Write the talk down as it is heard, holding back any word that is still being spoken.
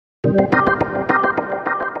This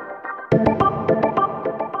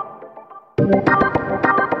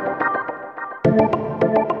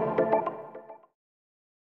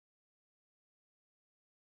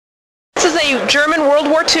is a German World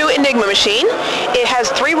War II Enigma machine. It has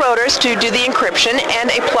 3 rotors to do the encryption and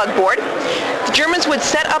a plug board. The Germans would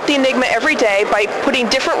set up the Enigma every day by putting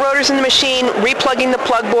different rotors in the machine, replugging the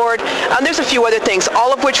plug board, and there's a few other things,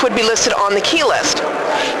 all of which would be listed on the key list.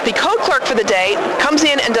 The code clerk for the day comes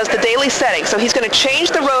in and does the daily setting. So he's going to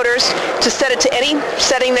change the rotors to set it to any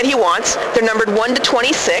setting that he wants. They're numbered 1 to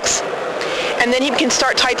 26. And then he can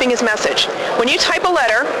start typing his message. When you type a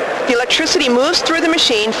letter, the electricity moves through the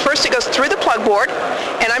machine. First it goes through the plug board,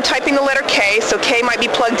 and I'm typing the letter K, so K might be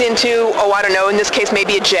plugged into, I don't know, in this case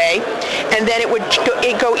maybe a J. And then it would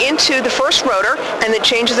go into the first rotor, and it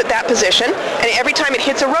changes at that position. And every time it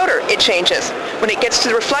hits a rotor, it changes. When it gets to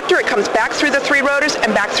the reflector, it comes back through the 3 rotors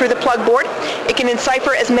and back through the plug board. It can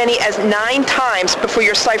encipher as many as 9 times before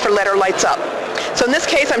your cipher letter lights up. So in this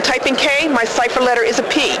case, I'm typing K, my cipher letter is a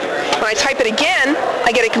P. When I type it again,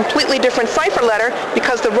 I get a completely different cipher letter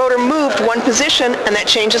because the rotor moved one position, and that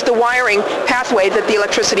changes the wiring pathway that the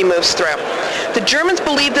electricity moves through. The Germans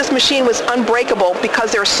believed this machine was unbreakable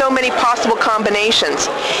because there are so many possible combinations.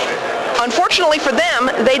 Unfortunately for them,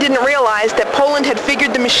 they didn't realize that Poland had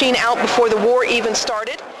figured the machine out before the war even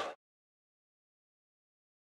started.